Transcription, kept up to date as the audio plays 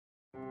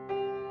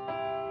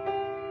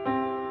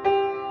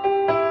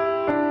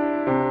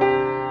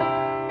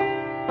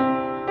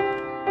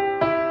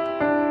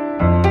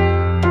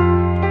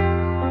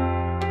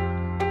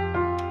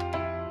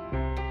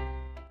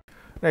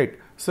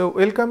So,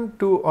 welcome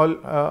to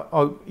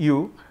all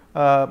you.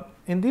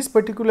 In this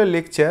particular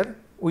lecture,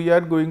 we are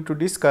going to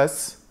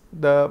discuss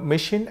the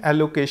machine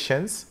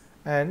allocations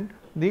and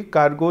the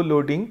cargo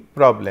loading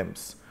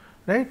problems,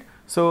 right.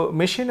 So,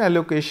 machine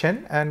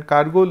allocation and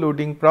cargo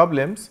loading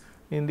problems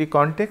in the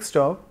context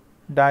of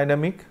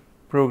dynamic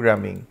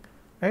programming,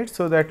 right.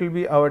 So, that will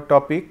be our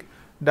topic,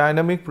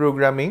 dynamic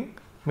programming,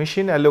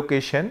 machine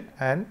allocation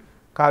and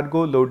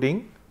cargo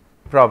loading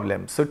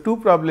problem. So, two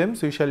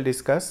problems we shall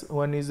discuss,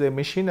 one is a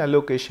machine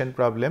allocation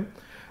problem,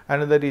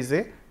 another is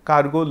a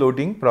cargo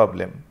loading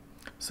problem.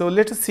 So,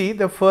 let us see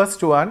the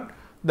first one,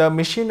 the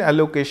machine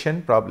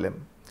allocation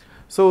problem.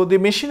 So, the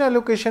machine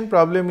allocation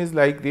problem is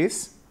like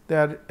this,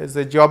 there is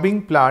a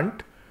jobbing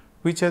plant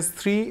which has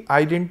three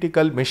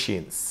identical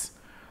machines.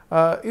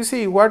 You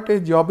see what a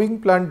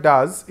jobbing plant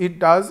does, it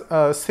does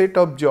a set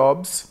of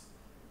jobs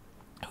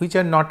which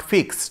are not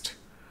fixed,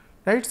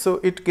 right. So,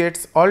 it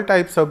gets all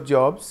types of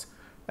jobs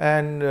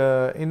and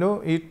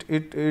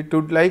it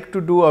would like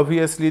to do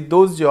obviously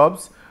those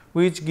jobs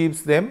which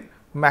gives them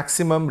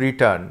maximum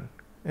return,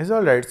 is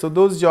all right. So,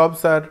 those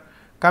jobs are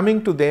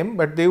coming to them,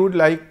 but they would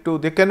like to,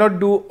 they cannot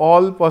do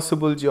all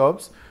possible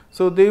jobs.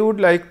 So, they would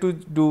like to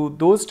do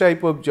those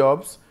type of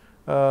jobs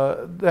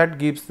that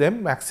gives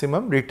them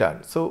maximum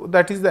return. So,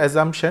 that is the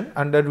assumption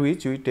under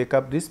which we take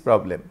up this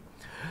problem.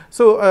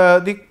 So,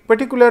 the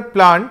particular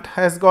plant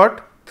has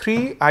got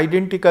three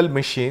identical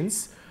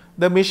machines.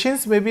 The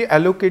machines may be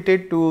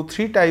allocated to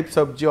three types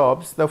of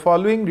jobs. The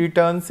following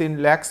returns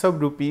in lakhs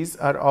of rupees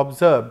are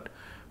observed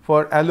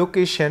for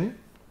allocation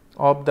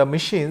of the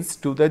machines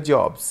to the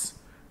jobs,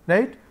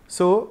 right.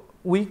 So,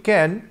 we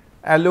can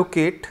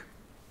allocate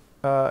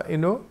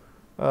 0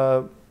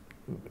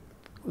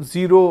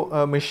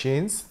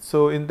 machines.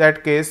 So, in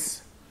that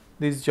case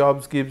these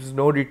jobs gives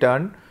no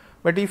return,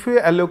 but if we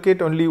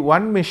allocate only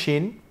one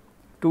machine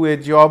to a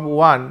job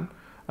 1,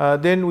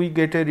 then we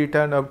get a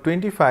return of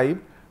 25.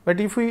 But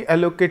if we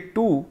allocate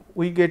 2,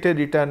 we get a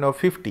return of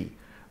 50,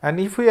 and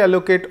if we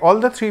allocate all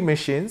the 3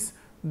 machines,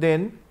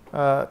 then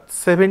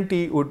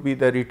 70 would be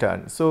the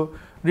return. So,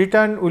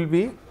 return will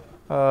be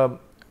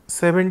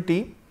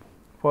 70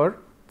 for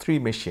 3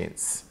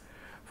 machines.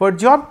 For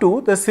job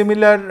 2, the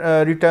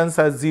similar returns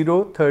are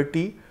 0,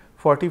 30,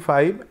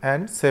 45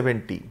 and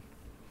 70,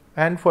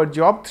 and for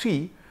job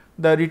 3,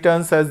 the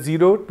returns are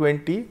 0,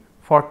 20,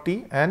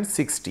 40 and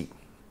 60.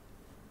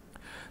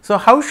 So,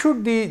 how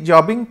should the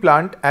jobbing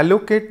plant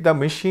allocate the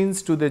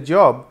machines to the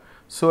job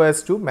so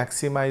as to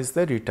maximize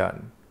the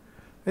return?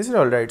 Is it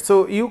all right?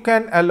 So, you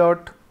can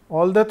allot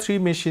all the 3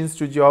 machines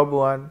to job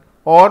 1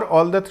 or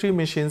all the 3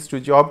 machines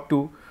to job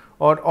 2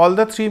 or all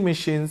the 3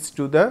 machines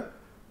to the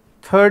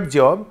third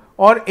job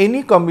or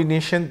any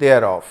combination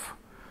thereof.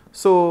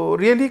 So,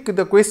 really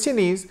the question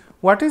is,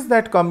 what is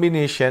that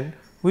combination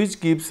which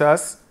gives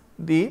us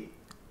the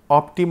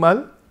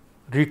optimal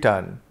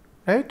return,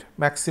 right,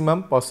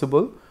 maximum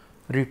possible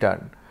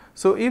return.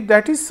 So, if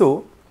that is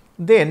so,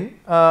 then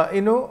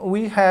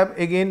we have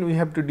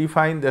to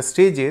define the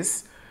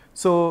stages.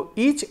 So,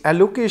 each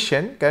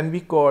allocation can be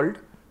called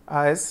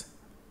as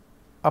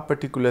a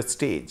particular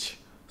stage.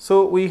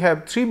 So, we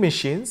have 3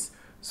 machines.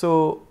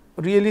 So,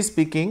 really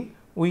speaking,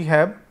 we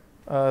have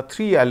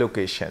 3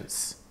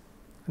 allocations,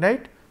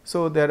 right.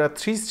 So, there are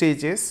 3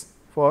 stages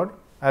for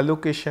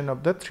allocation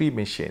of the 3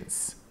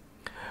 machines.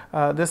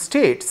 The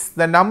states,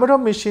 the number of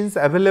machines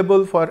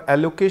available for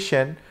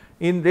allocation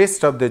in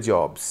rest of the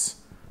jobs,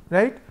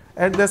 right.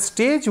 At the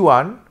stage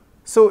 1,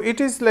 so it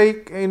is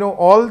like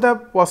all the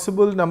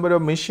possible number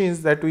of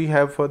machines that we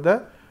have for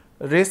the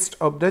rest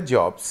of the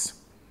jobs.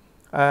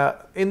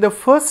 In the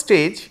first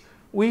stage,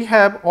 we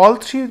have all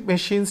 3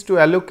 machines to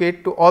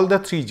allocate to all the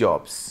 3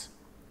 jobs,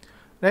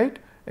 right.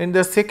 In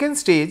the second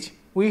stage,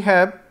 we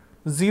have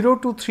 0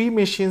 to 3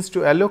 machines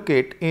to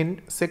allocate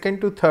in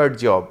second to third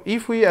job.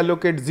 If we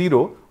allocate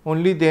 0,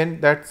 only then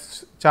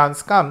that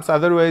chance comes,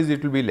 otherwise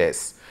it will be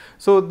less.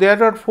 So,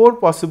 there are 4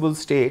 possible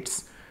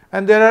states,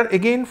 and there are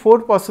again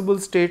 4 possible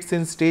states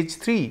in stage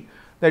 3,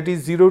 that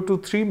is 0 to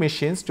 3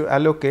 machines to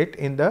allocate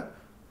in the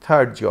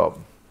third job.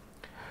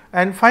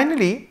 And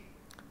finally,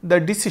 the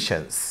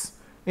decisions.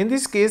 In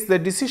this case, the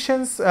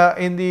decisions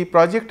in the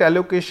project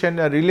allocation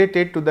are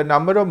related to the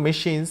number of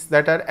machines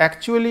that are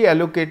actually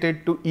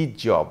allocated to each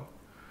job.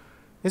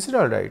 Is it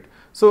all right?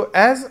 So,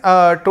 as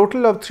a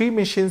total of 3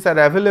 machines are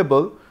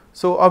available,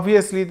 so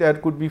obviously there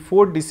could be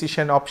 4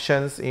 decision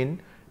options in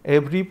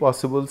every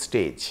possible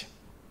stage.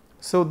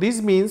 So,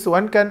 this means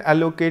one can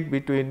allocate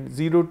between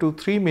 0 to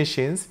 3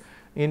 machines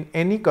in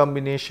any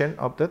combination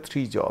of the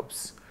 3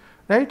 jobs,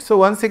 right. So,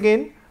 once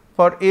again,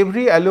 for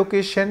every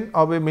allocation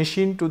of a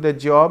machine to the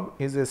job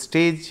is a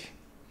stage.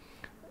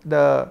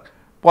 The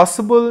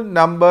possible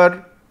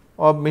number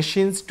of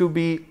machines to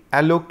be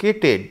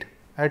allocated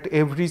at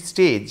every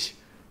stage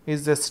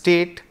is the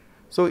state.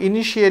 So,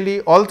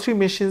 initially all 3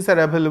 machines are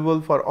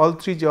available for all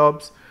 3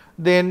 jobs,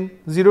 then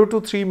 0 to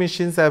 3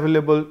 machines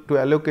available to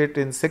allocate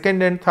in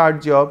second and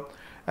third job,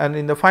 and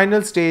in the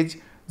final stage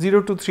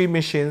 0 to 3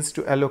 machines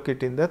to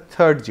allocate in the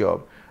third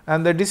job.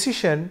 And the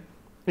decision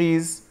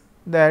is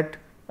that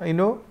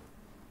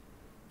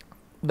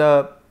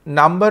the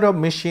number of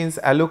machines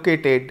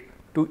allocated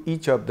to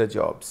each of the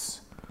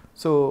jobs.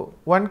 So,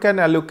 one can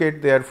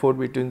allocate therefore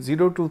between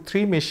 0 to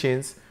 3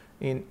 machines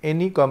in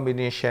any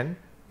combination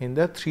in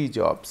the 3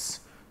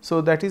 jobs.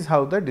 So, that is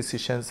how the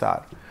decisions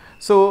are.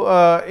 So,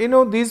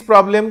 these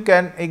problem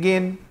can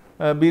again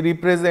be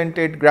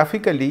represented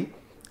graphically,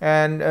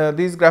 and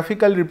this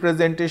graphical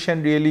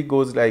representation really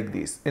goes like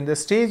this. In the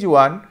stage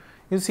 1,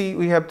 you see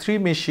we have 3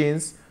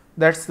 machines,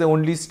 that is the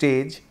only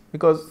stage,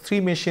 because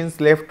 3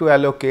 machines left to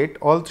allocate,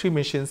 all 3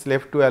 machines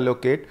left to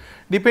allocate.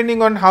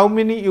 Depending on how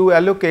many you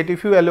allocate,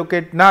 if you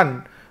allocate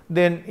none,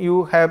 then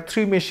you have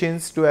 3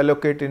 machines to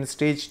allocate in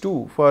stage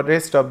 2 for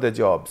rest of the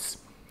jobs.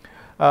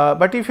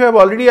 But if you have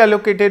already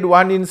allocated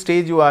 1 in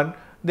stage 1,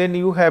 then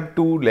you have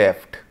 2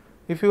 left.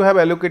 If you have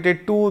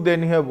allocated 2,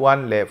 then you have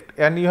 1 left,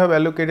 and you have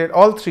allocated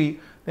all 3,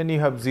 then you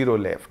have 0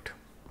 left.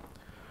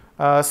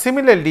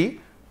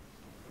 Similarly,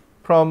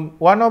 from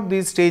one of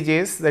these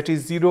stages, that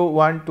is 0,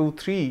 1, 2,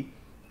 3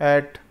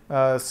 at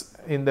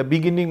in the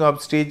beginning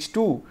of stage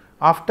 2,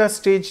 after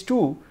stage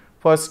 2,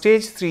 for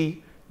stage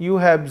 3 you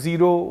have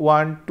 0,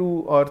 1, 2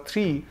 or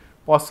 3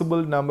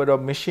 possible number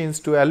of machines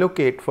to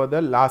allocate for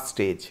the last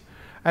stage.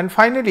 And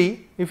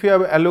finally, if you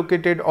have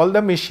allocated all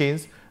the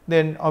machines,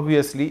 then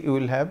obviously you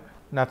will have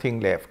nothing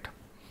left.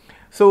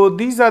 So,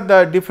 these are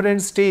the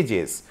different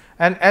stages,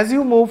 and as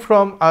you move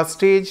from a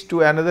stage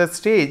to another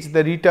stage,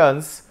 the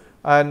returns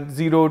and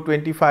 0,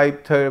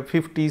 25, 30,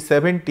 50,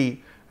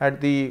 70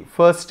 at the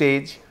first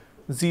stage,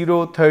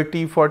 0,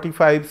 30,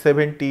 45,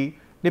 70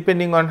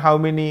 depending on how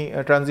many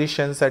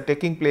transitions are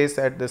taking place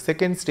at the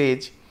second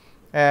stage,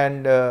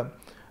 and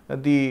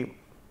at the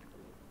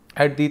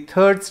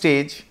third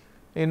stage,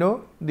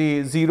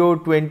 the 0,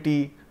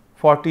 20,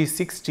 40,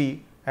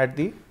 60 at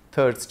the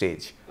third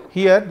stage.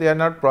 Here they are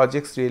not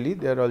projects really,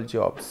 they are all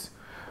jobs.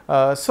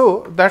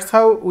 So, that is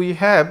how we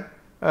have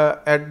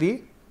at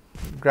the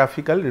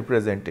graphical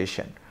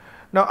representation.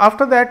 Now,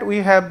 after that we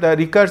have the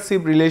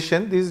recursive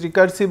relation. This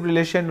recursive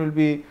relation will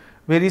be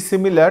very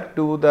similar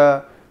to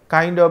the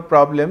kind of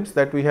problems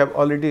that we have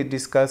already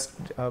discussed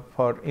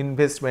for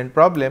investment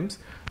problems.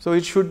 So,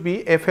 it should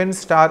be Fn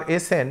star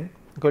Sn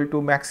equal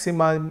to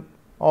maximum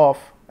of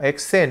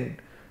Xn,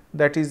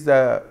 that is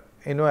the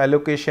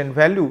allocation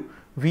value,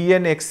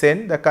 Vn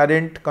Xn, the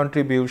current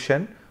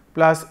contribution,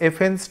 plus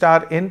Fn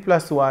star n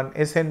plus 1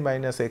 Sn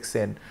minus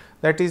Xn,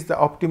 that is the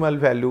optimal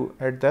value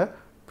at the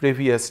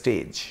previous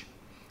stage.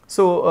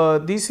 So,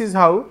 this is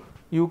how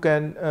you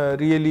can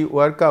really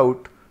work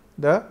out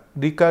the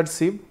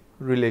recursive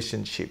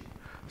relationship.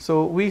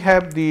 So, we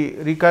have the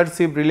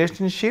recursive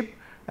relationship,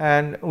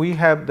 and we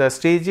have the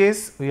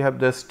stages, we have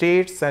the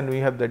states, and we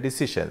have the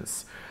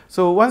decisions.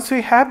 So, once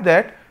we have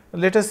that,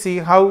 let us see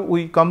how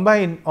we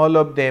combine all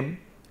of them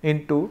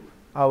into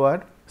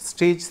our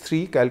stage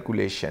 3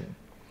 calculation.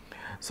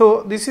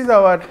 So, this is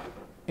our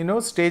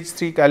stage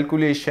 3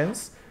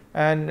 calculations,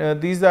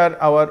 and these are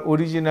our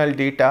original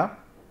data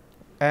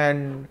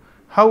and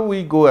how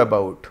we go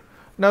about.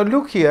 Now,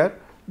 look here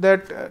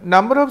that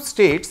number of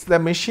states, the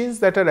machines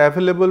that are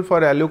available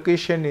for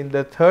allocation in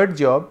the third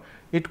job,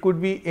 it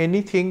could be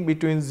anything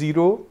between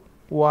 0,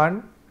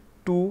 1,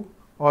 2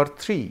 or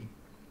 3,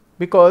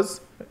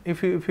 because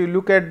if you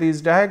look at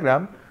this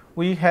diagram,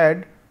 we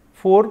had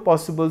 4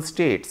 possible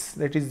states,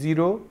 that is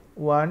 0,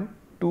 1,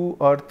 2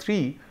 or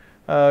 3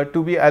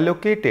 to be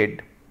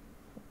allocated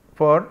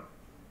for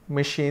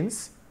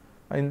machines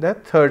in the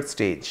third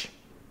stage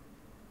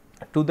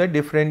to the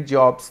different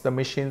jobs, the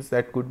machines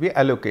that could be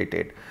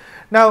allocated.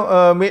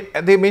 Now,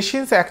 the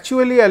machines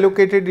actually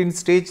allocated in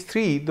stage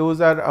 3,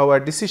 those are our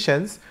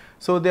decisions.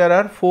 So, there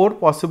are 4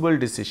 possible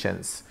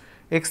decisions,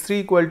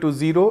 x3 equal to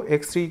 0,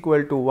 x3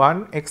 equal to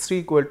 1, x3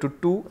 equal to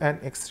 2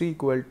 and x3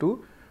 equal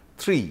to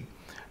 3.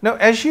 Now,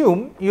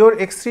 assume your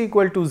x3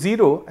 equal to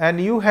 0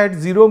 and you had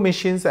 0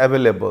 machines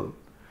available.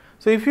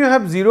 So, if you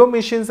have 0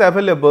 machines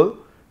available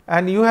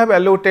and you have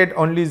allotted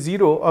only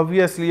 0,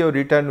 obviously your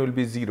return will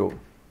be 0,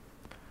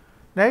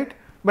 right.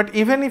 But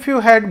even if you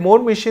had more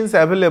machines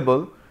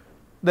available,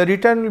 the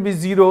return will be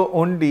 0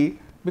 only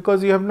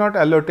because you have not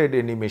allotted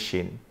any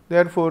machine,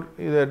 therefore,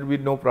 there will be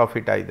no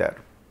profit either.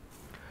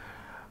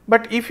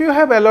 But if you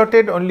have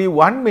allotted only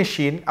one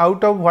machine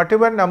out of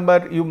whatever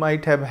number you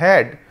might have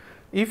had,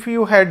 if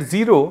you had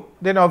 0,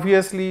 then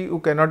obviously you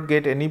cannot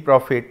get any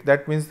profit,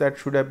 that means that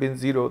should have been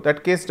 0,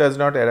 that case does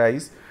not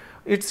arise.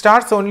 It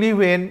starts only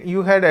when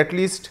you had at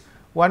least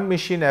one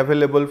machine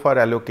available for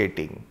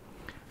allocating.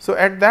 So,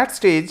 at that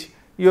stage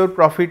your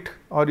profit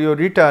or your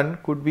return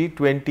could be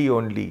 20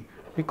 only,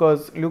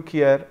 because look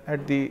here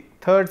at the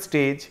third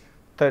stage,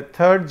 the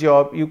third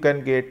job you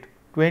can get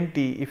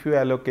 20 if you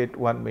allocate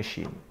one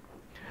machine.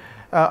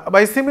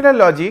 By similar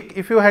logic,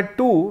 if you had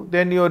 2,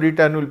 then your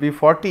return will be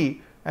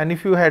 40, and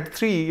if you had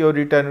 3, your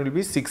return will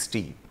be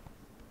 60.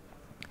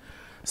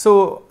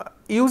 So,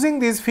 using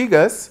these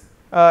figures,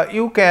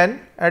 you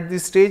can at the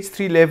stage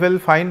 3 level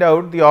find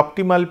out the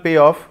optimal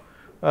payoff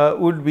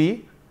would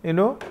be,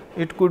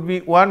 it could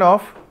be one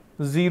of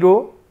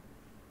 0,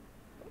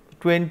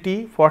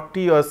 20,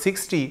 40 or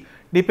 60,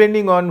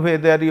 depending on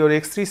whether your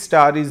x3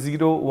 star is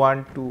 0,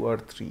 1, 2 or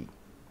 3,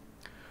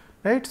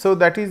 right. So,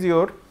 that is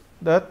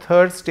the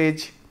third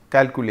stage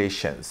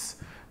calculations.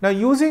 Now,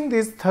 using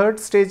these third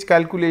stage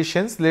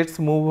calculations, let us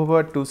move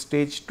over to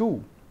stage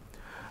 2.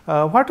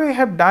 What I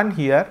have done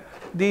here,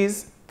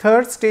 these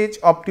third stage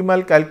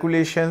optimal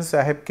calculations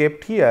I have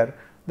kept here,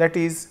 that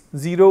is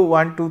 0,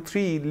 1, 2,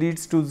 3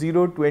 leads to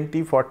 0,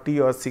 20, 40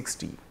 or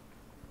 60.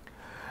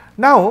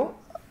 Now,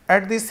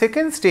 at the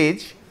second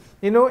stage,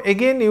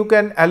 again you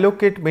can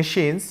allocate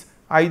machines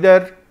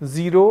either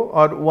 0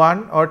 or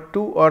 1 or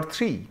 2 or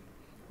 3,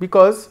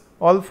 because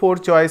all 4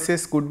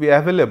 choices could be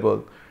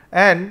available,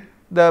 and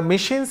the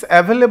machines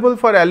available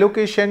for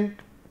allocation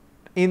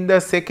in the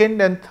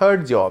second and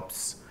third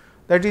jobs,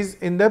 that is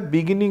in the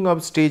beginning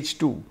of stage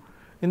 2.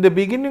 In the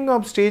beginning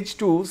of stage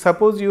 2,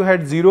 suppose you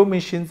had 0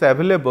 machines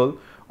available,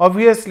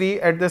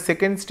 obviously at the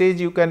second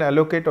stage you can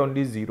allocate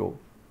only 0.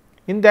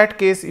 In that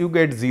case you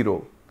get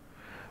 0.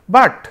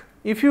 But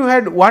if you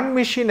had 1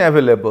 machine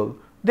available,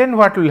 then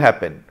what will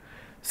happen?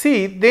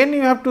 See, then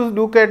you have to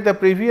look at the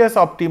previous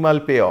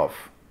optimal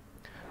payoff.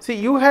 See,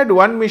 you had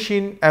 1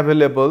 machine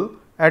available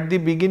at the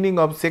beginning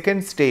of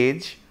second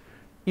stage,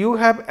 you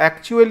have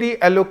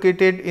actually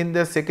allocated in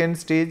the second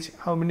stage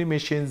how many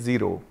machines?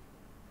 0.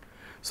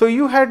 So,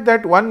 you had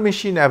that 1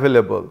 machine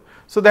available.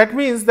 So, that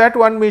means that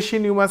 1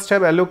 machine you must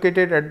have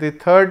allocated at the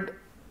third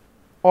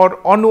or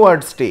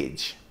onward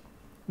stage.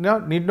 Now,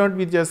 need not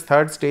be just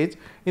third stage.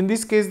 In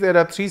this case, there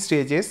are 3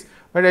 stages,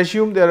 but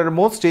assume there are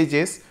more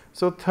stages.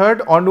 So,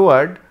 third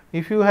onward,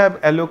 if you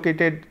have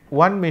allocated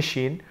 1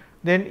 machine,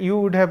 then you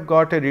would have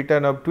got a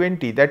return of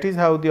 20. That is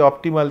how the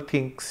optimal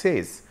thing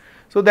says.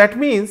 So, that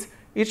means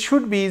it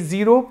should be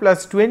 0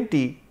 plus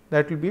 20,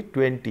 that will be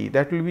 20,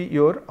 that will be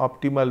your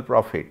optimal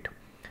profit.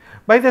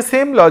 By the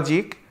same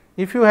logic,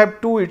 if you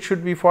have 2, it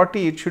should be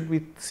 40, it should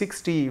be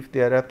 60 if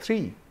there are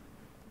 3.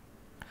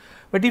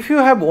 But if you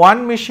have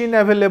 1 machine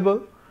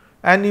available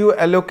and you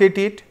allocate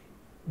it,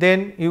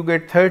 then you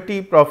get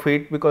 30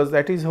 profit, because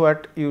that is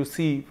what you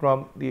see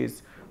from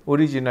this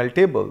original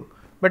table.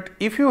 But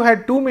if you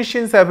had 2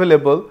 machines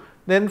available,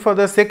 then for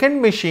the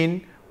second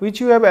machine which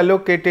you have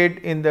allocated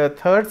in the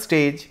third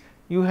stage,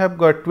 you have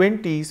got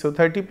 20. So,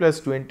 30 plus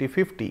 20,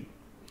 50.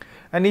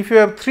 And if you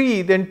have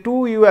 3, then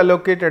 2 you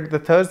allocate at the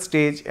third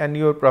stage and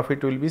your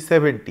profit will be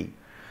 70.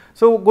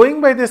 So,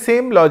 going by the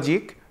same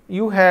logic,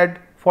 you had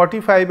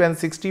 45 and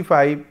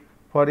 65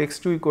 for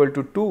x2 equal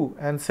to 2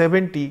 and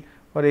 70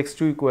 for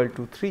x2 equal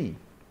to 3.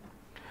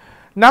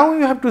 Now,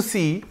 you have to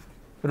see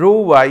row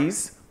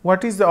wise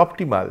what is the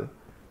optimal.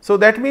 So,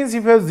 that means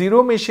if you have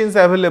 0 machines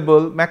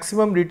available,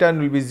 maximum return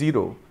will be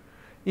 0.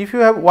 If you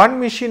have 1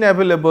 machine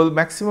available,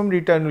 maximum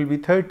return will be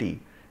 30.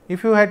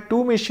 If you had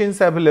 2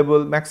 machines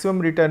available, maximum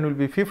return will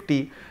be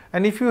 50,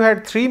 and if you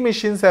had 3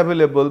 machines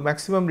available,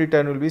 maximum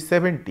return will be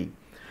 70.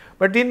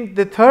 But in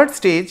the third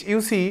stage,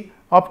 you see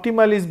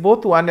optimal is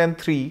both 1 and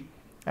 3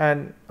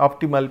 and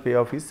optimal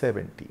payoff is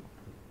 70.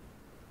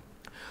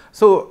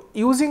 So,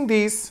 using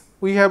this,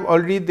 we have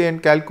already then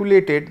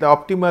calculated the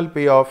optimal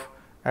payoff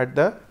at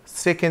the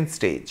second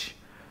stage.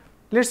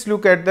 Let us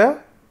look at the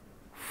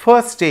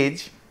first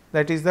stage,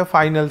 that is the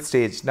final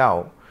stage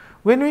now.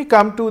 When we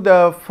come to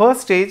the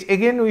first stage,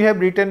 again we have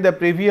written the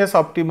previous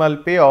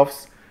optimal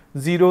payoffs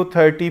 0,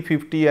 30,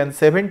 50 and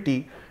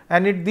 70,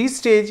 and at this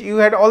stage you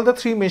had all the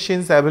 3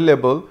 machines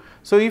available.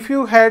 So, if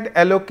you had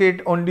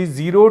allocate only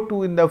 0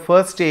 to in the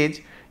first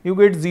stage, you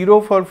get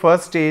 0 for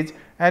first stage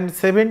and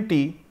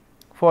 70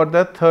 for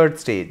the third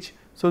stage.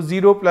 So,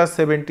 0 plus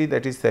 70,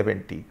 that is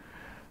 70.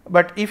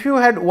 But if you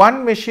had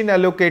 1 machine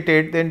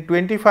allocated, then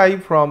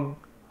 25 from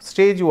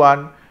stage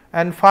 1,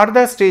 and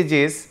further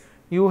stages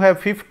you have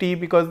 50,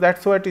 because that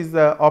is what is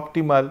the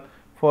optimal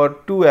for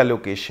 2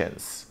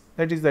 allocations,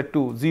 that is the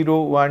 2,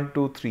 0, 1,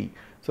 2, 3.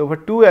 So, for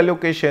 2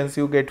 allocations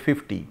you get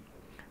 50.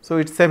 So,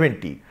 it is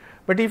 70.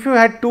 But if you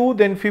had 2,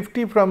 then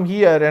 50 from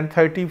here and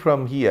 30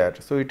 from here.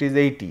 So, it is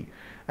 80.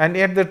 And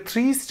at the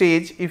 3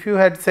 stage, if you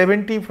had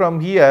 70 from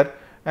here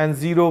and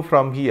 0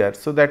 from here.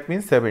 So, that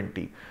means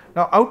 70.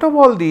 Now, out of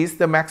all these,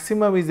 the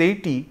maximum is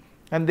 80,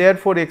 and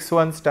therefore,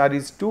 x1 star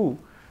is 2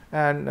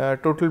 and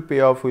total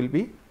payoff will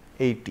be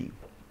 80.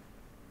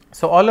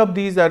 So, all of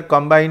these are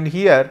combined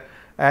here,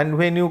 and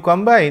when you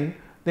combine,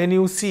 then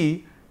you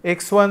see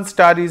x1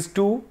 star is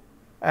 2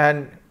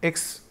 and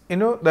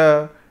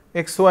the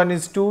x1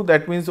 is 2,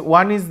 that means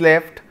 1 is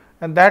left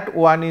and that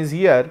 1 is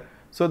here.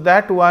 So,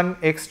 that one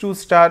x2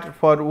 star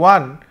for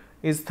 1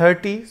 is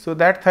 30. So,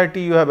 that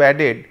 30 you have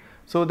added.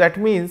 So, that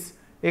means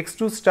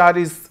x2 star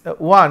is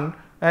 1,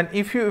 and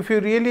if you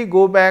really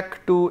go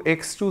back to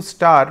x2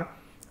 star,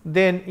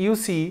 then you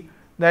see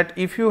that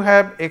if you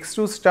have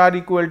x2 star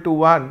equal to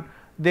 1,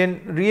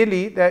 then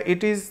really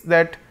it is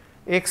that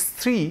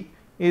x3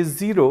 is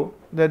 0,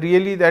 the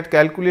really that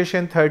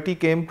calculation 30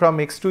 came from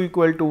x2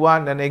 equal to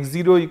 1 and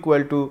x0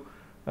 equal to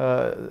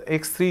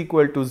x3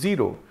 equal to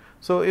 0.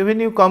 So, when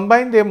you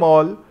combine them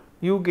all,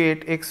 you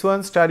get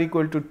x1 star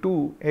equal to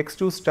 2,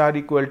 x2 star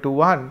equal to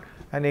 1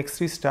 and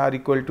x3 star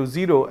equal to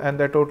 0, and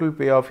the total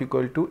payoff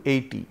equal to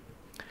 80.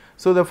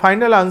 So, the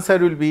final answer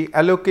will be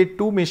allocate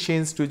 2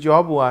 machines to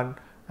job 1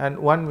 and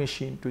 1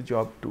 machine to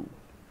job 2,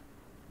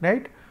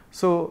 right.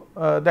 So,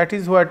 that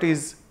is what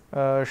is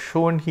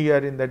shown here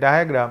in the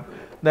diagram,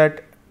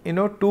 that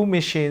 2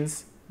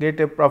 machines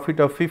get a profit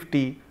of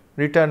 50,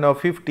 return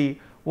of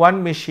 50,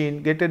 1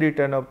 machine get a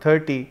return of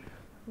 30,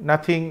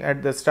 nothing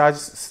at the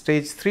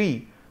stage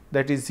 3,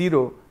 that is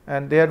 0,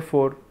 and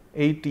therefore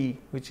 80,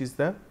 which is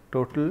the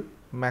total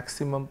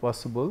maximum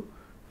possible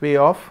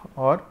payoff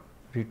or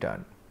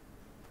return.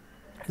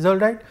 Is all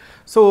right.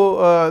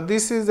 So,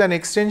 this is an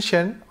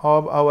extension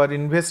of our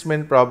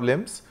investment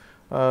problems.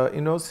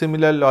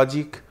 Similar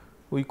logic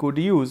we could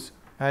use,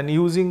 and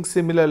using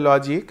similar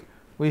logic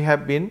we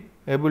have been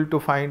able to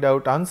find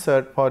out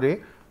answer for a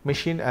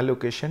machine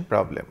allocation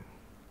problem.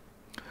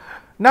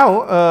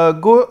 Now,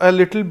 go a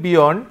little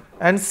beyond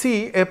and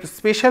see a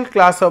special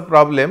class of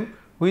problem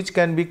which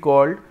can be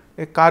called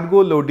a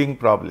cargo loading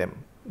problem.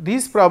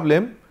 This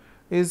problem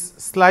is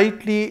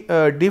slightly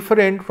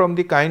different from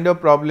the kind of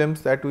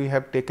problems that we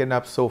have taken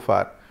up so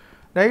far,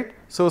 right.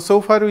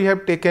 So far we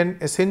have taken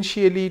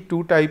essentially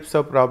 2 types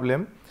of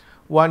problem.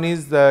 One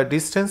is the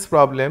distance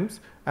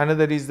problems,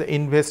 another is the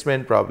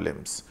investment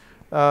problems.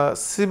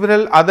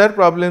 Several other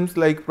problems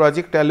like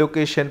project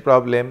allocation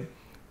problem,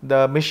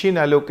 the machine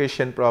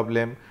allocation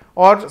problem,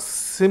 or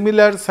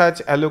similar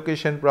such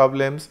allocation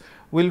problems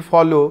will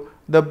follow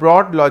the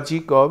broad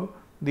logic of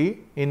the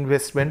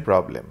investment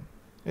problem.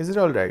 Is it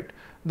all right?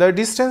 The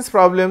distance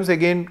problems,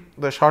 again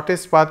the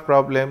shortest path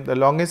problem, the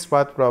longest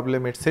path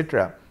problem,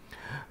 etc.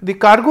 The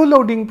cargo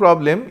loading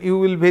problem, you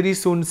will very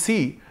soon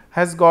see,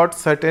 has got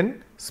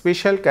certain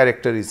special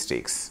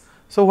characteristics.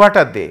 So, what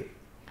are they?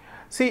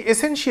 See,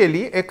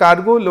 essentially a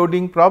cargo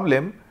loading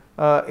problem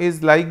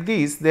is like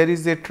this. There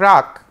is a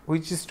truck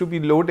which is to be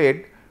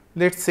loaded,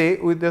 let us say,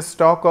 with a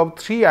stock of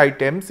 3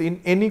 items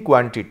in any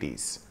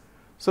quantities.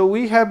 So,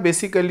 we have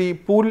basically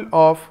pool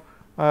of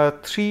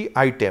 3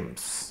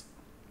 items,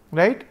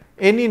 right,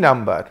 any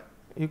number,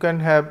 you can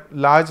have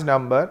large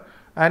number,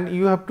 and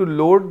you have to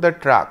load the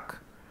truck,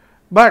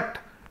 but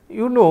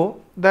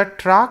that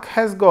truck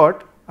has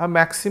got a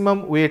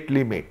maximum weight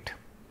limit.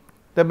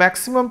 The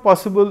maximum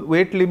possible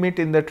weight limit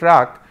in the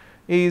truck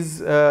is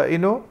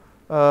 7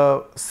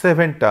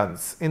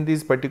 tons in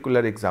this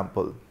particular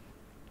example.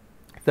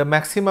 The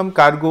maximum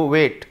cargo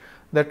weight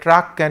the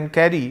truck can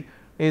carry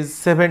is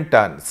 7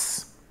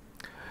 tons.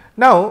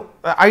 Now,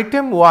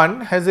 item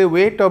 1 has a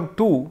weight of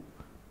 2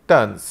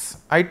 tons,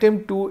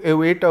 item 2 a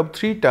weight of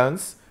 3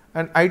 tons,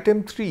 and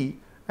item 3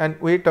 an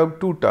weight of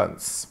 2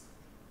 tons.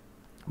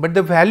 But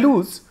the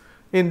values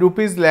in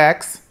rupees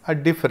lakhs are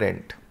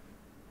different.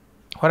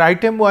 For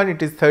item 1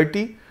 it is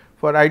 30,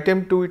 for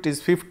item 2 it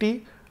is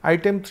 50,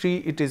 item 3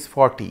 it is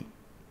 40.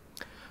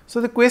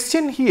 So, the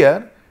question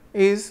here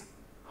is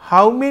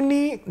how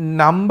many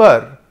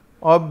number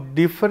of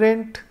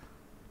different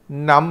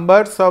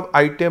numbers of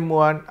item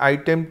 1,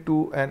 item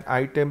 2 and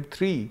item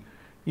 3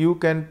 you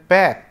can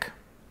pack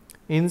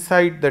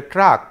inside the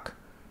truck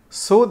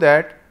so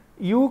that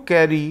you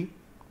carry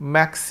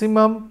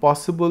maximum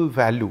possible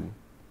value.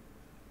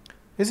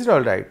 Is it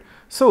all right?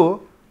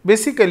 So,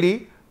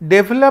 basically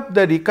develop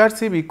the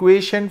recursive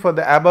equation for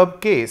the above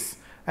case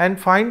and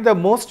find the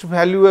most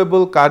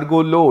valuable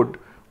cargo load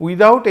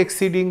without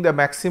exceeding the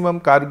maximum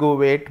cargo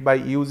weight by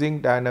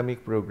using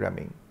dynamic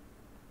programming.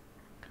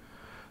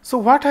 So,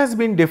 what has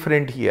been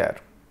different here?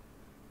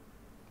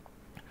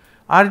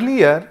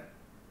 Earlier,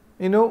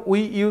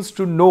 we used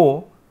to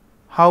know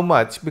how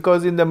much,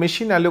 because in the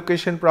machine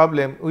allocation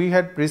problem we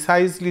had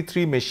precisely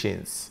 3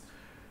 machines.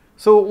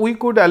 So, we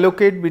could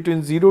allocate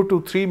between 0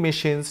 to 3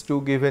 machines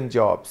to given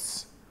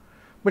jobs.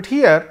 But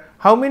here,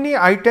 how many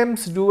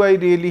items do I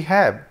really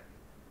have?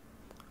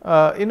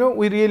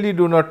 We really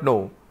do not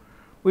know.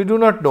 We do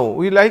not know.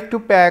 We like to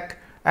pack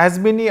as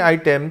many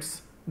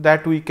items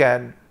that we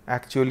can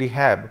actually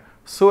have,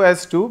 so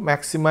as to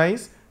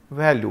maximize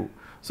value.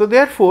 So,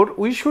 therefore,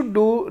 we should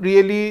do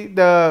really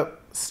the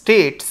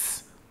states,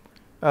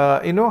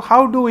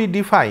 how do we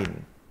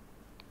define?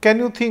 Can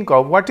you think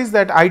of what is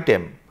that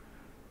item?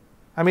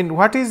 I mean,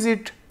 what is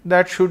it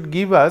that should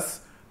give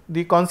us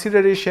the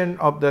consideration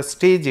of the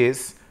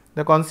stages,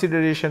 the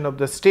consideration of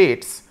the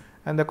states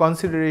and the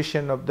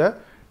consideration of the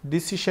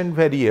decision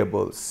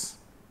variables?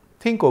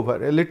 Think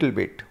over a little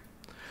bit.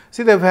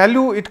 See, the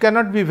value, it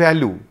cannot be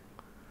value.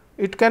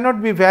 It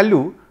cannot be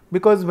value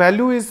because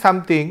value is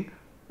something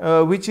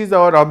which is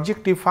our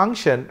objective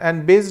function,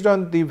 and based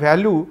on the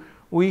value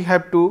we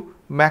have to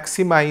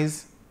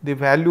maximize the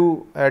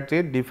value at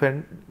a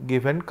different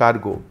given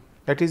cargo.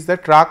 That is, the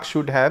truck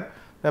should have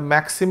the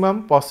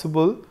maximum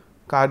possible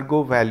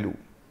cargo value.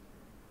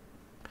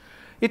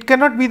 It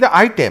cannot be the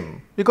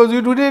item because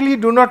you really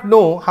do not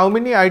know how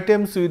many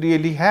items you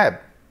really have.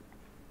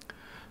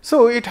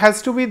 So, it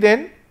has to be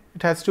then,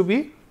 it has to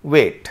be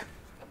weight,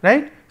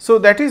 right. So,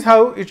 that is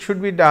how it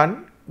should be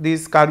done,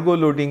 this cargo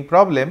loading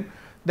problem,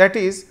 that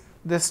is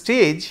the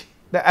stage,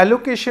 the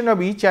allocation of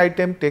each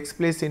item takes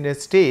place in a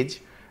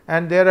stage,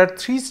 and there are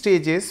 3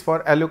 stages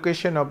for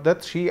allocation of the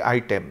 3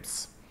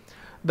 items.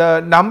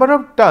 The number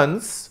of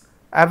tons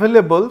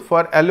available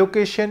for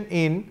allocation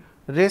in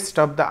rest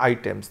of the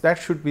items. That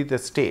should be the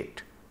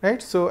state,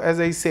 right. So, as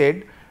I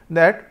said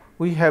that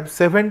we have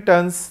 7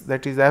 tons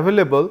that is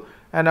available,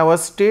 and our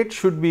state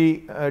should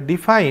be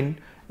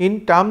defined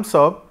in terms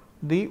of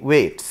the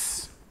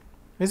weights,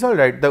 is all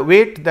right, the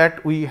weight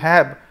that we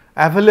have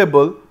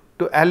available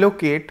to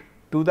allocate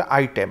to the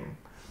item,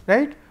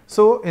 right.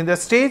 So, in the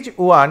stage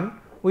 1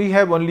 we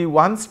have only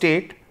one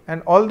state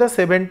and all the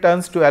 7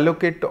 tons to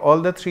allocate to all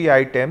the 3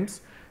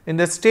 items. In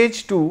the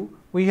stage 2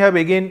 we have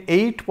again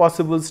 8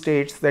 possible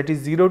states, that is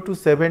 0 to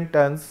 7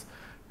 tons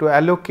to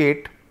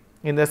allocate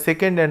in the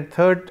second and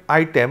third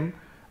item,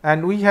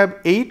 and we have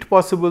 8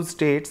 possible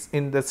states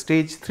in the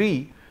stage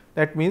 3,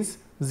 that means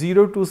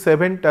 0 to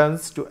 7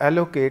 tons to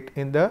allocate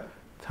in the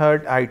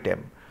third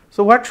item.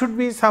 So, what should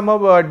be some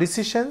of our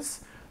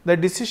decisions? The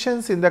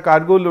decisions in the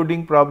cargo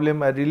loading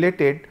problem are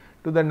related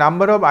to the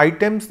number of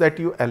items that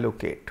you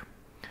allocate.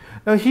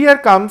 Now, here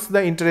comes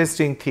the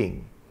interesting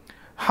thing.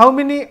 How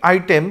many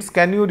items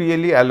can you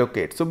really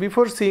allocate? So,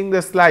 before seeing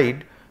the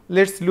slide,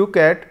 let us look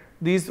at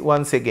these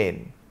once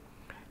again.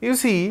 You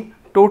see,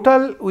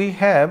 total we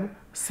have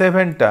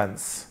 7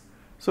 tons.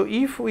 So,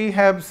 if we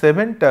have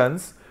 7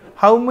 tons,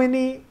 how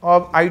many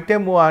of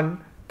item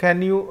 1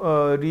 can you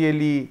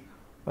really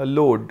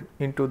load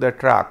into the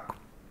truck?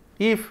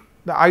 If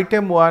the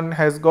item 1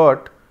 has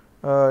got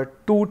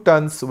 2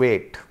 tons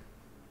weight,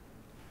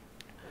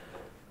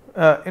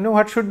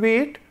 what should be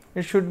it?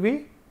 It should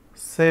be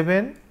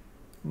 7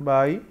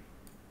 by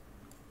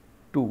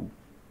 2,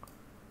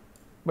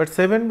 but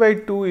 7 by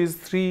 2 is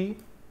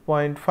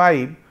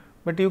 3.5,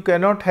 but you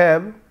cannot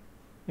have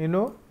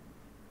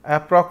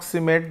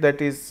approximate,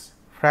 that is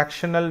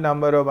fractional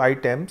number of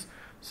items.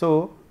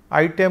 So,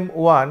 item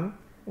 1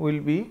 will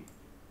be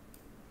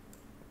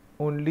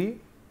only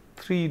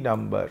 3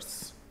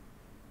 numbers.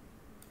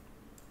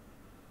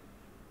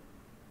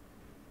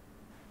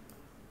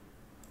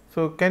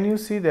 So, can you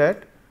see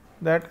that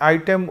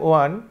item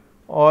 1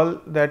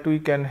 all that we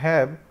can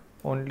have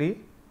only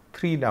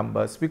 3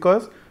 numbers,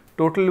 because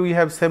total we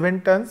have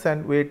 7 tons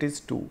and weight is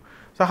 2.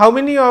 So, how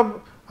many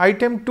of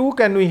item 2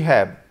 can we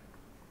have?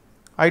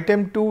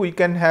 Item 2 we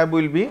can have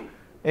will be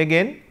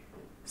again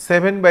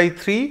 7 by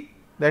 3,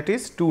 that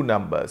is 2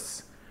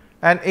 numbers,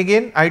 and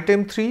again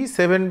item 3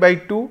 7 by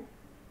 2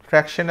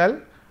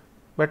 fractional,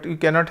 but we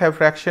cannot have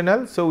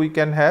fractional. So, we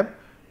can have,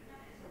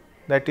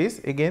 that is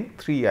again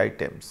 3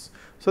 items.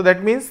 So,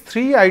 that means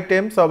 3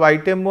 items of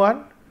item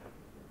 1,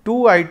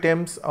 2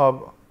 items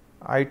of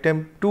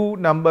item 2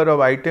 number of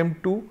item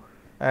 2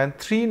 and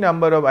 3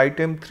 number of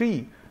item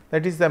 3,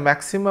 that is the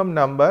maximum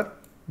number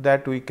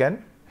that we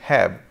can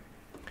have,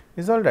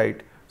 is all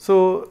right.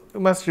 So, you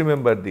must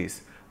remember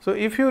this. So,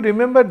 if you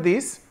remember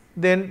this,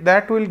 then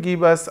that will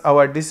give us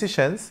our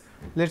decisions.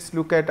 Let us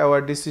look at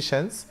our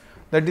decisions.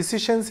 The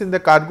decisions in the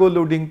cargo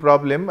loading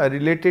problem are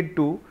related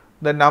to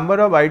the number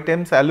of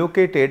items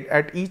allocated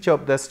at each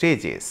of the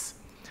stages.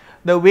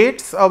 The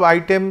weights of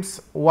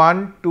items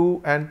 1,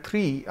 2 and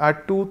 3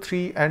 are 2,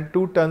 3 and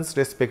 2 tons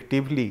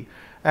respectively,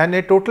 and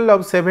a total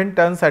of 7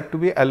 tons are to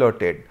be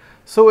allotted.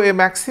 So, a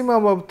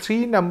maximum of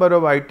 3 number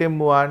of item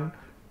 1,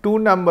 2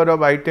 number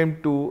of item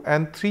 2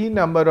 and 3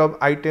 number of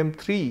item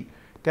 3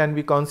 can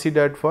be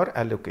considered for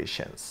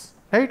allocations,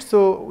 right.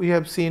 So, we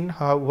have seen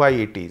why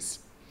it is.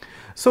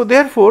 So,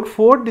 therefore,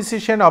 4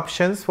 decision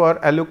options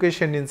for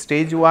allocation in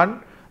stage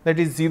 1, that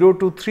is 0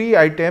 to 3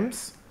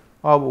 items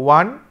of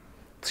 1,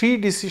 3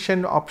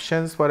 decision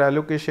options for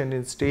allocation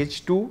in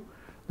stage 2,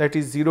 that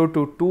is 0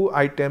 to 2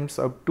 items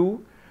of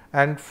 2,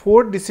 and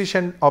 4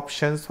 decision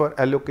options for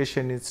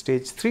allocation in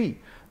stage 3,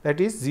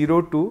 that is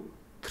 0 to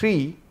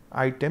 3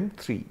 item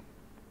 3.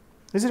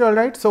 Is it all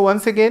right? So,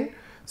 once again,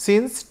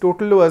 since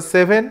total was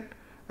 7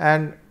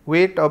 and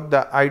weight of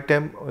the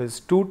item is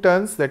 2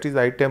 tons, that is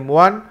item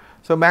 1.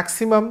 So,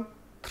 maximum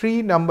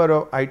 3 number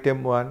of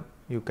item 1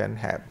 you can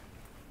have.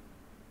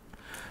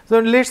 So,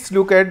 let us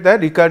look at the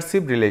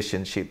recursive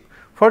relationship.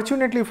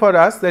 Fortunately for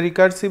us, the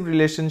recursive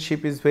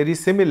relationship is very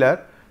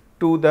similar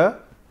to the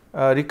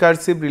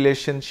recursive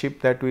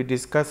relationship that we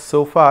discussed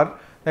so far,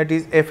 that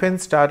is Fn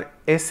star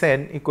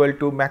Sn equal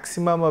to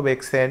maximum of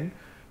Xn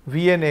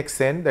Vn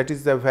Xn, that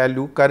is the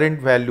value,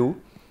 current value,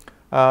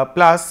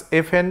 plus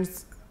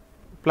Fn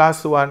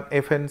plus 1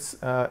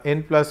 Fn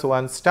n plus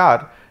 1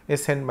 star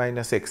Sn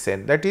minus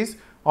Xn, that is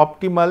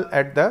optimal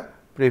at the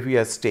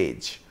previous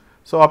stage.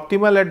 So,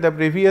 optimal at the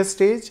previous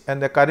stage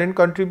and the current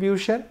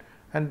contribution,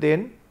 and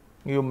then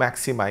you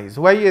maximize.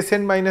 Why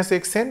Sn minus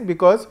Xn?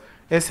 Because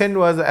Sn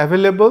was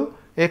available,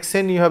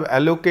 Xn you have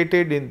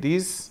allocated in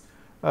this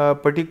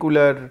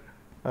particular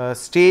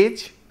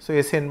stage.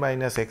 So, Sn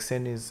minus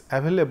Xn is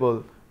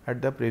available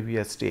at the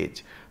previous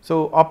stage.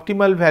 So,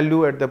 optimal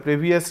value at the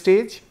previous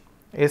stage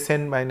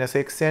Sn minus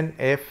Xn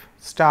F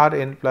star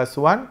n plus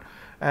 1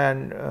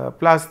 and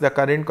plus the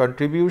current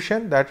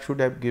contribution, that should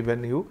have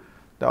given you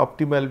the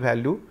optimal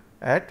value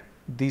at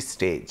this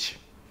stage.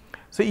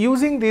 So,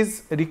 using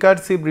this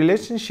recursive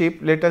relationship,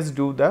 let us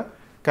do the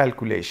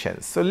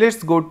calculations. So, let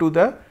us go to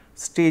the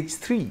stage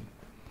 3.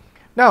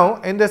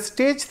 Now, in the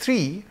stage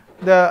 3,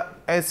 the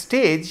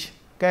stage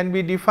can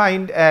be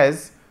defined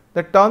as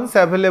the turns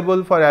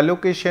available for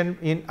allocation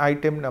in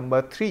item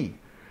number 3,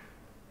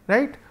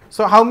 right.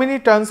 So, how many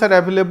turns are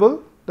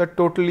available? The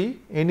totally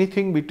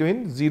anything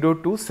between 0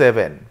 to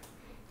 7.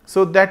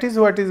 So, that is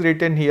what is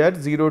written here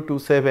 0 to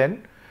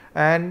 7,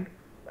 and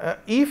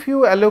if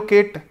you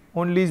allocate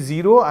only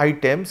 0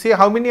 items, say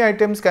how many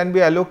items can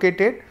be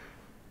allocated?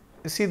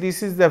 See,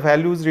 this is the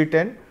values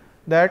written,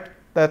 that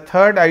the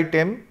third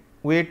item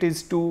weight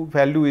is 2,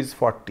 value is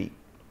 40.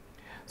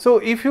 So,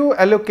 if you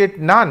allocate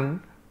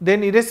none,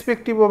 then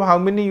irrespective of how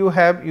many you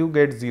have, you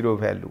get 0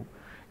 value.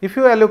 If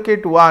you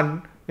allocate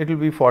 1, it will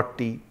be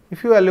 40.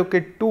 If you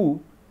allocate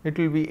 2, it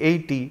will be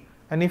 80,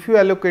 and if you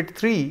allocate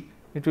 3,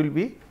 it will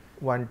be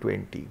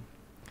 120.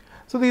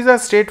 So, these are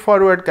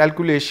straightforward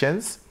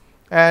calculations,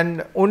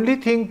 and only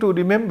thing to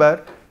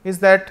remember is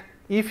that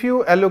if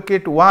you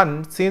allocate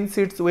 1, since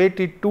its weight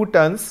is 2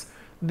 tons,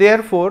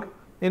 therefore,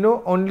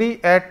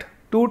 only at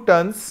 2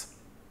 tons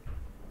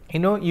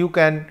you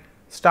can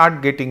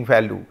start getting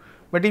value.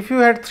 But if you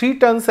had 3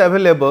 tons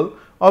available,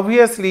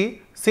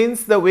 obviously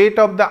since the weight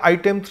of the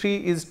item 3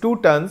 is 2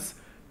 tons,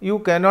 you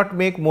cannot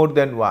make more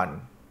than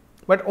 1.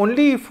 But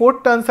only if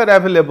 4 tons are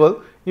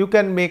available, you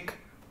can make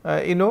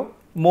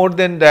more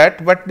than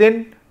that, but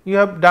then you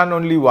have done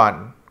only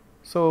 1.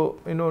 So,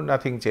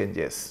 nothing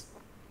changes.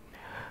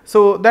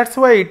 So, that is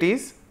why it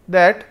is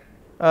that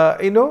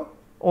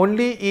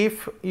only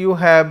if you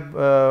have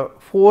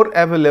 4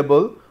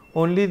 available,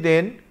 only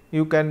then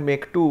you can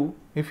make 2.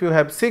 If you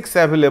have 6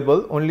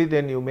 available, only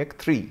then you make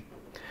 3,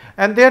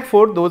 and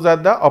therefore, those are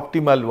the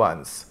optimal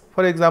ones.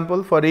 For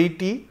example, for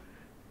 80,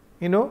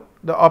 the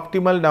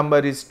optimal number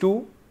is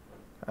 2,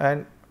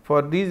 and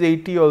for these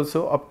 80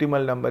 also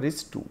optimal number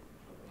is 2.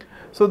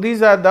 So,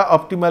 these are the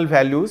optimal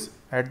values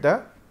at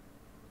the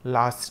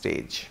last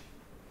stage.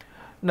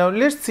 Now,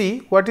 let us see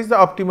what is the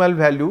optimal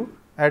value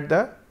at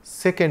the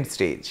second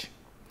stage.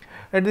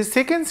 At the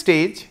second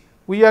stage,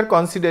 we are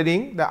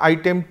considering the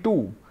item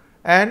 2,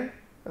 and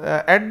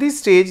at this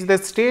stage the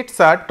states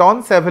are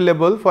tons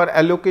available for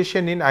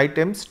allocation in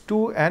items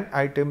 2 and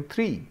item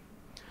 3.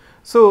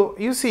 So,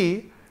 you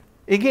see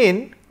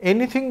again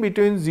anything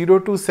between 0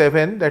 to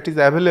 7 that is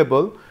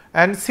available,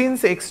 and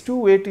since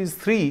x2 weight is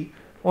 3,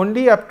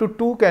 only up to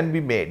 2 can be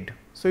made.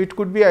 So, it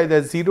could be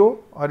either 0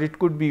 or it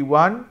could be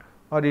 1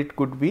 or it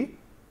could be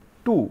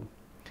 2.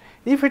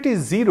 If it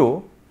is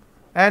 0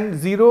 and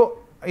 0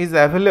 is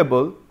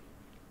available,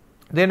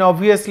 then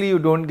obviously you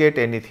do not get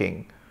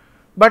anything.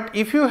 But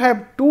if you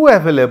have 2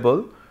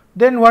 available,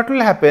 then what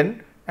will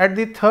happen at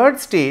the third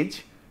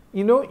stage,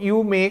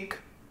 you make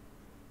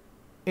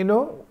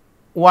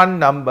one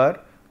number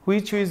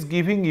which is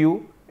giving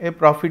you a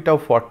profit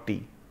of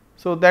 40.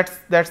 So, that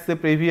is the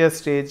previous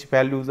stage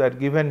values are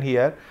given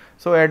here.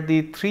 So, at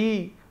the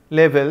 3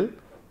 level,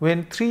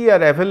 when 3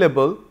 are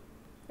available,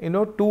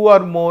 2 or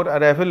more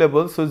are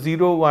available. So,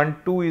 0, 1,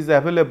 2 is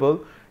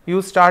available,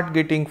 you start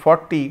getting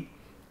 40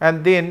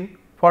 and then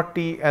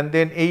 40 and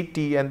then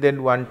 80 and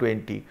then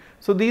 120.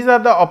 So, these are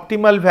the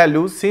optimal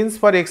values, since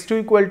for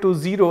x2 equal to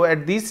 0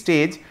 at this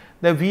stage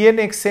the Vn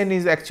xn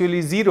is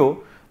actually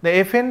 0, the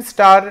Fn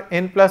star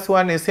n plus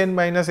 1 Sn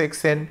minus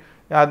xn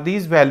are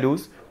these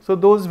values. So,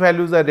 those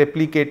values are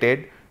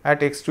replicated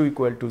at x2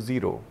 equal to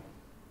 0.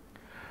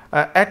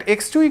 At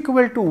x2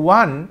 equal to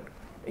 1,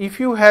 if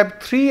you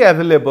have 3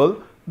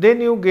 available, then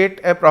you get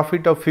a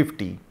profit of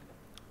 50,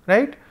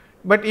 right.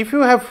 But if you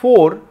have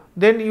 4,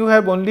 then you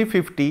have only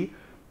 50,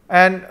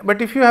 and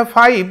but if you have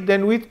 5,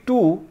 then with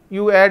 2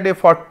 you add a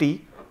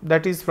 40,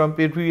 that is from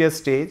previous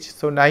stage,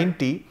 so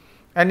 90,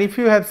 and if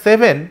you have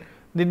 7,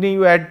 then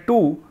you add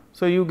 2,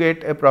 so you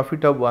get a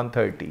profit of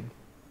 130.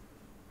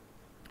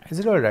 Is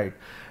it all right?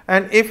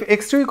 And if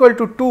x2 equal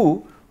to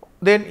 2,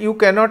 then you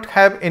cannot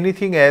have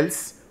anything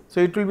else. So,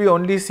 it will be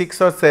only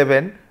 6 or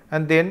 7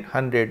 and then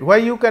 100. Why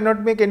you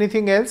cannot make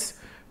anything else?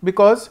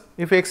 Because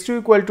if x2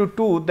 equal to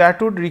 2,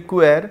 that would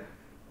require,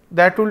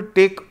 that will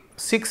take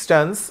 6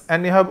 tons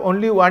and you have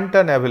only 1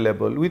 ton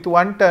available. With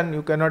 1 ton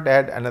you cannot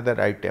add another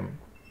item,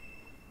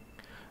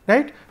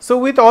 right. So,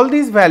 with all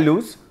these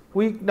values,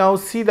 we now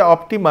see the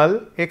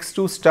optimal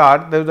x2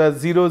 star, there are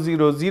 0,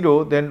 0,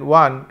 0, then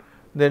 1,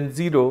 then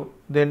 0,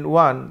 then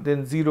 1,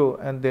 then 0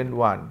 and then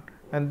 1,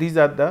 and these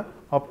are the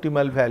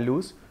optimal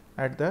values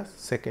at the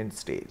second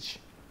stage.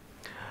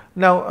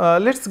 Now,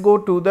 let us go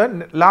to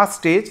the last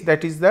stage,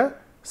 that is the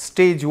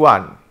stage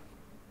 1.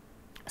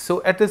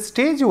 So, at the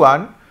stage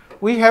 1,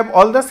 we have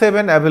all the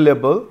 7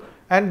 available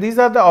and these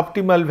are the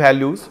optimal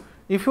values.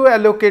 If you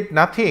allocate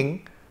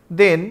nothing,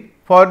 then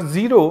for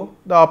 0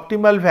 the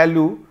optimal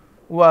value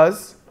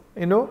was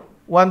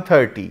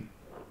 130,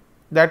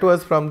 that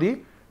was from the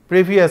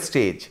previous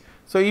stage.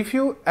 So, if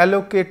you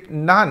allocate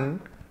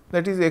none,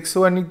 that is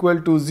x1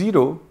 equal to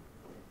 0,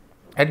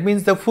 that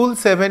means the full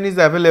 7 is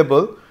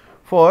available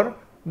for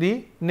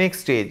the next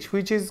stage,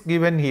 which is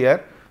given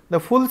here. The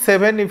full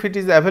 7 if it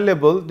is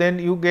available, then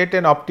you get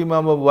an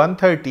optimum of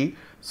 130.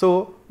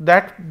 So,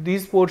 that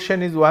this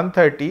portion is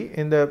 130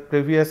 in the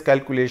previous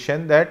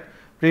calculation, that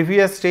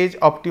previous stage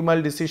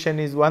optimal decision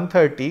is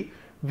 130,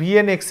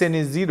 Vn xn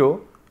is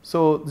 0.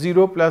 So,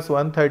 0 plus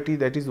 130,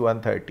 that is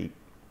 130.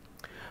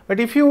 But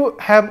if you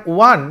have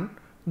 1,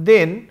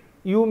 then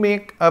you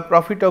make a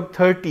profit of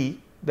 30,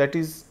 that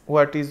is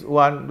what is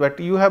 1, but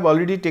you have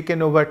already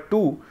taken over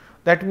 2,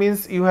 that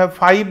means you have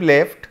 5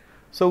 left.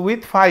 So,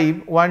 with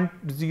 5, 1,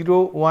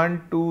 0,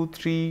 1, 2,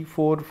 3,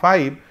 4,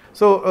 5.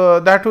 So,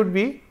 that would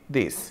be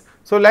this.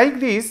 So, like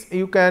this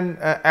you can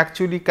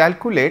actually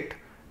calculate,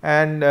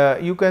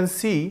 and you can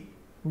see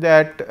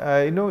that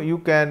you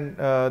can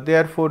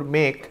therefore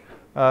make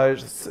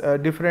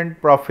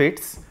different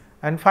profits,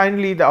 and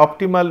finally the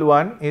optimal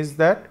one is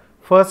that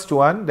first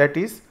one, that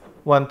is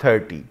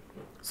 130.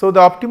 So, the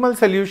optimal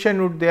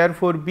solution would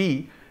therefore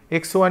be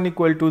x1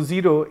 equal to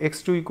 0,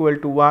 x2 equal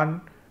to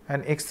 1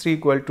 and x3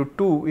 equal to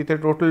 2 with a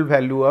total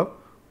value of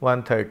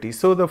 130.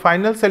 So, the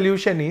final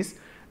solution is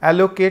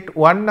allocate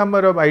 1 number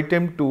of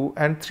item 2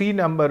 and 3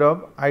 number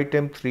of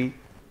item 3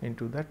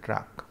 into the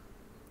truck,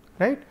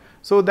 right.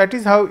 So, that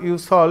is how you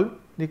solve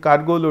the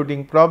cargo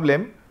loading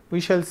problem. We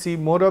shall see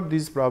more of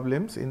these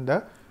problems in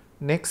the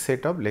next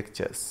set of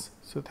lectures.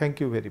 So, thank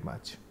you very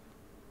much.